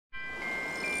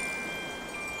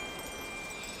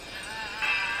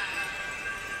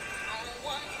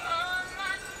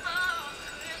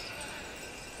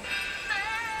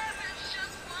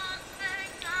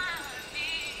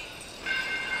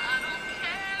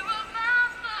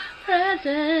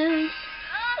presents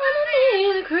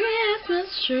underneath the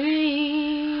Christmas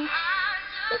tree.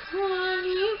 Just want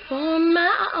you for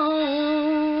my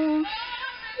own.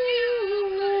 You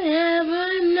never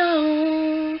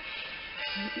know.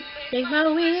 Make my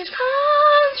wish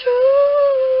come true.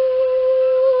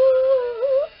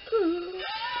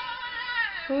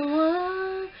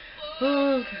 One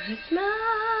for Christmas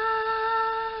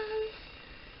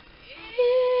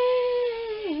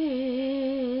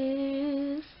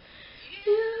is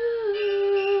you.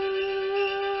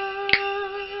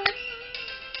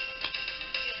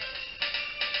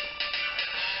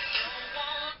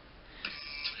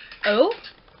 Oh,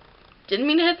 didn't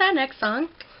mean to hit that next song,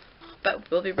 but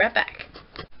we'll be right back.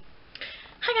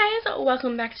 Hi guys,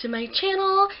 welcome back to my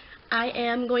channel. I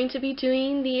am going to be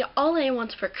doing the All I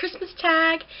Want for Christmas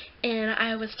tag, and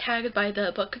I was tagged by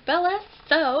the bookbella,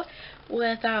 so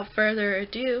without further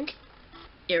ado,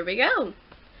 here we go.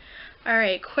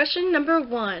 Alright, question number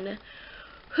 1.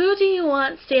 Who do you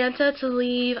want Santa to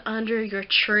leave under your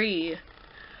tree?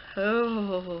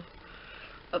 Oh,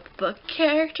 a book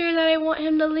character that I want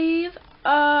him to leave?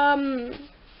 I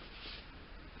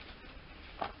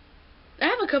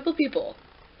have a couple people.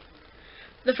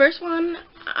 The first one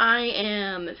I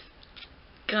am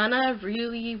gonna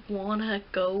really wanna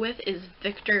go with is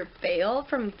Victor Bale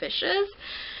from Fishes,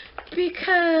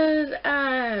 because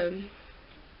I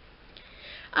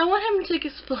want him to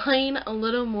explain a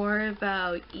little more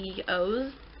about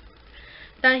EOs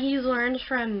that he's learned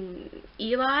from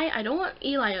Eli. I don't want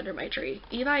Eli under my tree.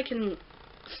 Eli can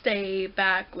stay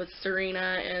back with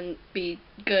Serena and be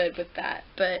good with that,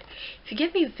 but if you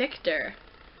give me Victor,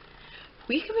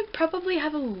 we could probably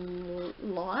have a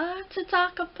lot to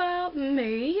talk about,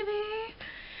 maybe.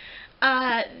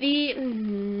 The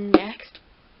next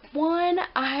one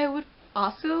I would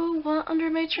also want under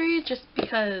my tree, just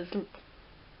because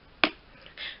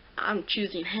I'm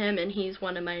choosing him and he's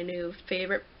one of my new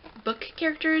favorite book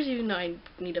characters, even though I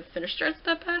need to finish the rest of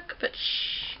that book, but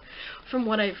from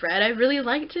what I've read, I really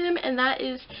liked him, and that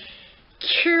is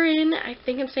Kieran, I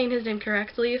think I'm saying his name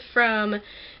correctly, from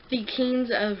the Kings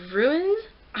of Ruins.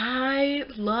 I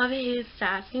love his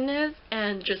sassiness,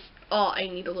 and just, I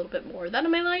need a little bit more of that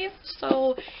in my life,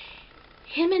 so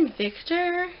him and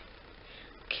Victor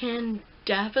can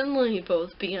definitely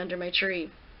both be under my tree.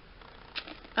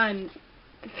 I'm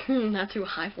not too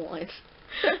high points.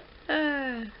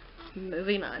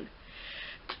 Moving on.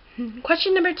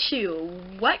 Question number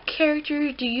 2. What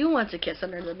character do you want to kiss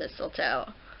under the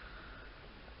mistletoe?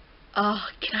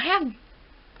 Can I have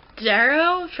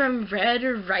Darrow from Red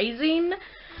Rising?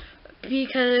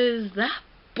 Because that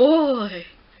boy,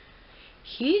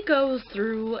 he goes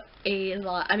through a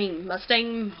lot. I mean,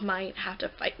 Mustang might have to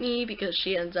fight me because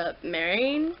she ends up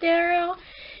marrying Darrow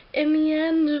in the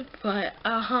end, but,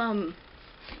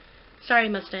 sorry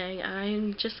Mustang,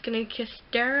 I'm just gonna kiss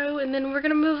Darrow and then we're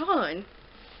gonna move on.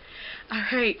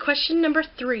 Alright, question number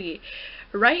 3.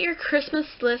 Write your Christmas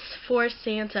list for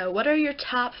Santa. What are your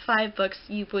top 5 books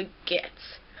you would get?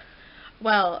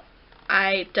 Well,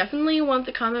 I definitely want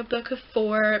the comic book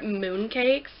for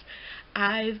Mooncakes.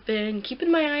 I've been keeping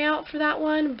my eye out for that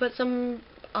one, but some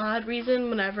odd reason,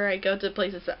 whenever I go to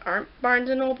places that aren't Barnes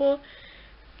 & Noble,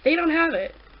 they don't have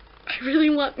it. I really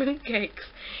want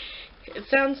Mooncakes. It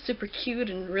sounds super cute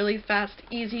and really fast,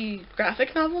 easy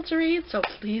graphic novel to read, so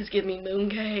please give me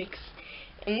Mooncakes.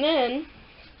 And then,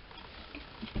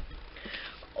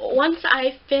 once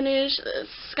I finish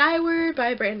Skyward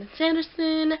by Brandon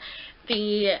Sanderson,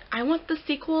 I want the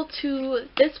sequel to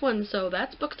this one, so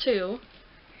that's book 2.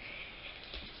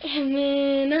 And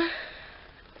then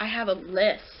I have a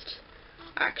list,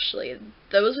 actually.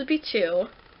 Those would be 2.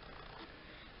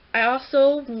 I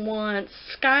also want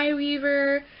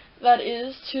Skyweaver, that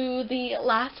is to the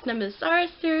last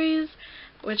Nemesis series,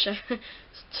 which I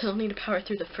still need to power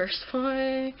through the first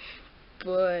one,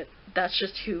 but that's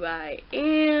just who I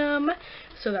am,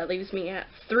 so that leaves me at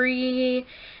 3.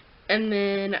 And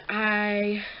then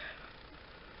I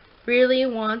really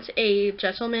want A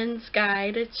Gentleman's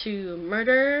Guide to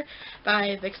Murder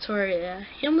by Victoria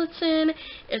Hamilton.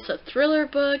 It's a thriller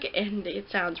book and it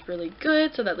sounds really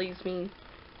good, so that leaves me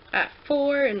at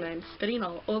 4, and I'm spitting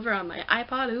all over on my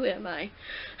iPod. Who am I?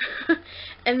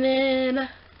 And then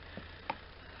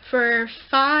for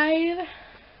 5,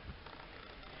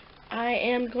 I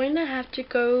am going to have to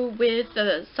go with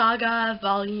the Saga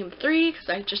Volume 3, because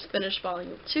I just finished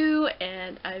Volume 2,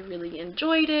 and I really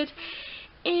enjoyed it.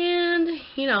 And,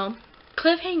 you know,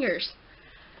 cliffhangers.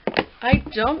 I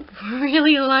don't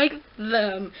really like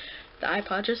them. The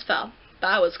iPod just fell.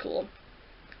 That was cool.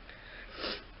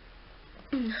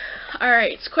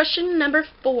 Alright, question number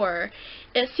 4.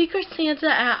 If Secret Santa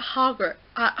at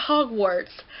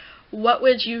Hogwarts, what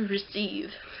would you receive?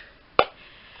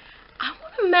 I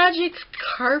want a magic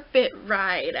carpet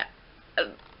ride.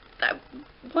 I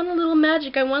want a little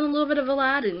magic. I want a little bit of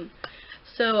Aladdin.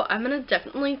 So I'm going to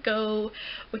definitely go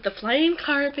with the flying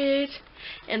carpet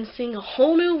and seeing a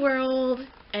whole new world,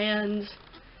 and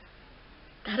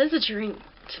that is a dream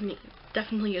to me.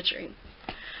 Definitely a dream.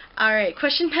 Alright,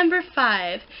 question number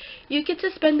 5. You get to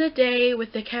spend a day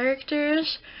with the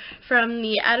characters from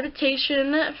the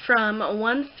adaptation from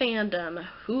one fandom.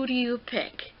 Who do you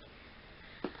pick?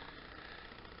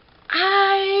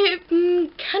 I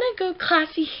kind of go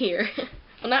classy here.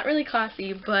 Well, not really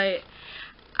classy, but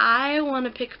I want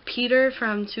to pick Peter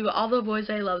from To All the Boys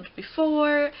I Loved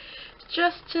Before,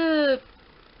 just to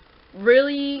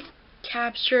really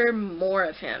capture more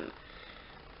of him.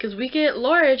 Because we get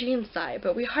Laura Jean's side,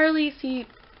 but we hardly see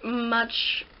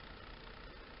much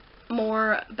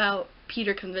more about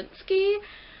Peter Kavinsky.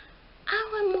 I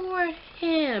want more of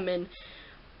him and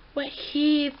what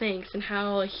he thinks and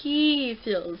how he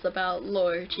feels about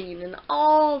Laura Jean and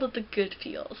all of the good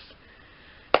feels.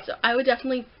 So I would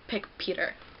definitely pick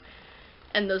Peter.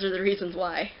 And those are the reasons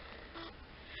why.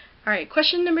 Alright,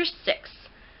 question number 6.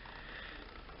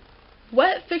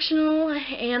 What fictional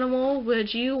animal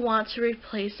would you want to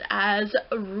replace as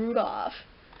Rudolph?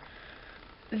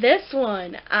 This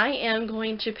one, I am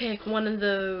going to pick one of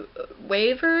the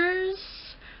waivers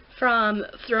from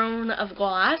Throne of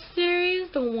Glass series,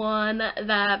 the one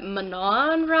that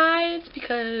Manon rides,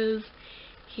 because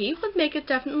he would make a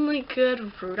definitely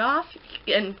good Rudolph,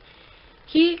 and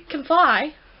he can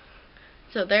fly,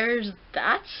 so there's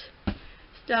that.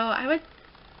 So I would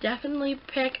definitely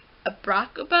pick a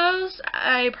Brachobos.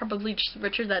 I probably just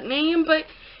butchered that name, but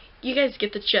you guys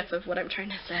get the gist of what I'm trying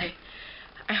to say,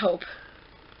 I hope.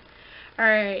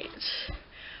 Alright,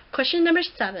 question number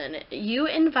 7. You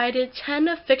invited 10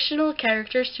 fictional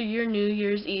characters to your New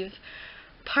Year's Eve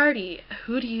party.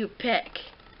 Who do you pick?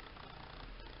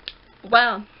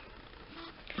 Well,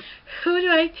 who do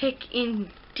I pick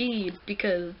indeed?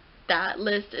 Because that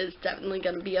list is definitely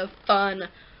going to be a fun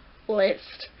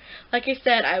list. Like I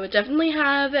said, I would definitely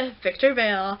have Victor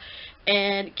Vale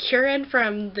and Kieran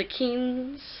from the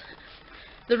Keens,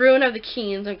 the Ruin of the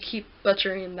Keens. I keep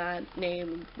butchering that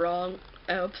name wrong.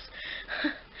 Oops.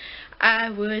 I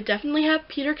would definitely have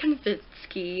Peter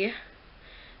Kavinsky.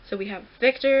 So we have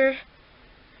Victor,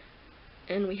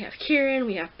 and we have Kieran,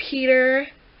 we have Peter.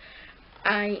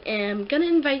 I am gonna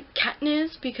invite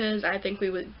Katniss because I think we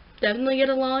would definitely get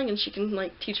along, and she can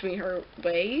like teach me her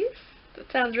ways.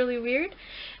 That sounds really weird.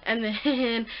 And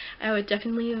then I would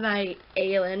definitely invite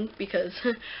Aelin because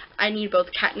I need both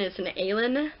Katniss and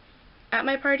Aelin at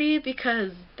my party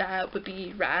because that would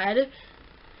be rad.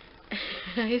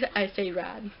 I say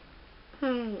rad.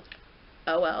 Oh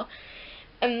well.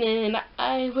 And then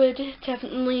I would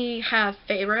definitely have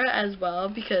Feyre as well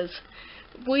because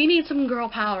we need some girl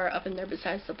power up in there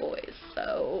besides the boys.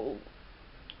 So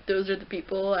those are the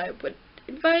people I would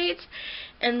invite.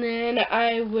 And then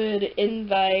I would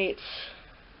invite,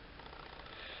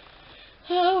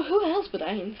 oh, who else would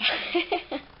I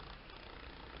invite?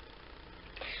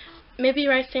 Maybe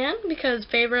Rysand, because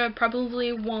Feyre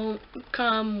probably won't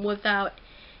come without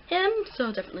him,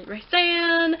 so definitely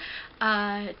Rysand,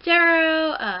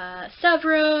 Darrow,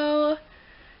 Severo.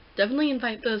 Definitely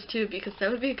invite those two because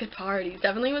that would be a good party.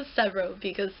 Definitely with Severo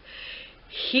because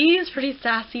he's pretty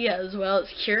sassy as well as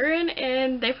Kieran,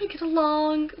 and they would get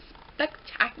along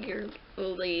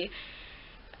spectacularly,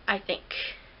 I think.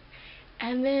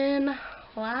 And then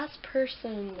last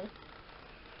person.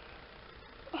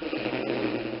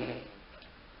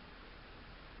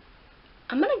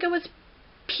 I'm gonna go with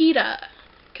Peeta,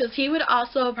 because he would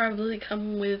also probably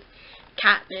come with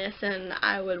Katniss, and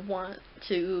I would want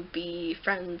to be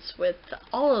friends with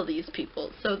all of these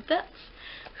people. So that's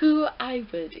who I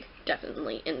would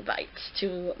definitely invite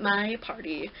to my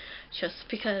party, just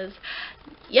because.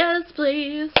 Yes,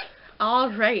 please.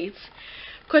 Alright.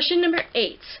 Question number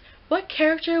 8. What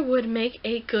character would make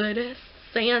a good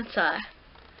Santa?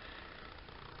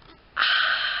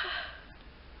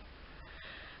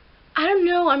 I don't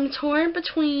know, I'm torn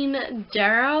between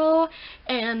Darrow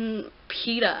and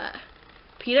Peeta.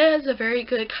 Peeta has a very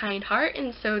good kind heart,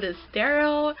 and so does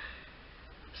Darrow.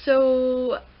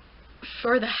 So,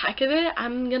 for the heck of it,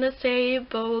 I'm gonna say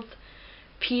both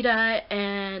Peeta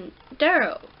and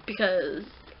Darrow, because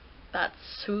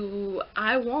that's who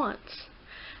I want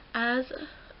as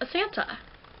a Santa.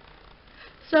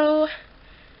 So,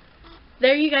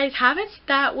 there you guys have it.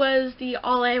 That was the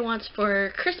All I Want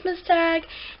for Christmas tag,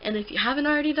 and if you haven't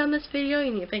already done this video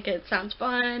and you think it sounds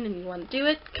fun and you want to do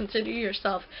it, consider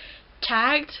yourself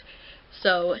tagged.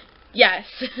 So yes,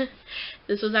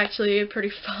 this was actually a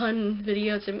pretty fun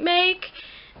video to make.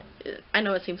 I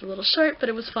know it seems a little short, but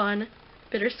it was fun,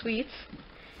 bittersweet,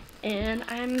 and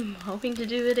I'm hoping to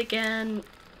do it again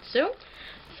soon.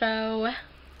 So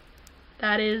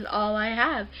that is all I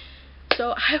have.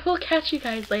 So I will catch you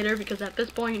guys later, because at this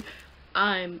point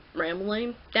I'm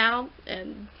rambling now,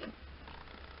 and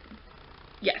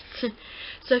yes.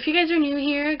 So if you guys are new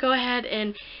here, go ahead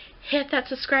and hit that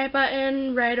subscribe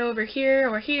button right over here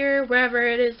or here, wherever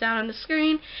it is down on the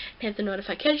screen. Hit the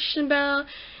notification bell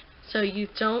so you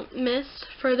don't miss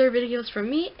further videos from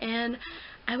me, and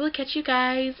I will catch you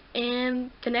guys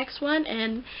in the next one,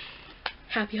 and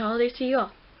happy holidays to you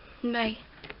all. Bye.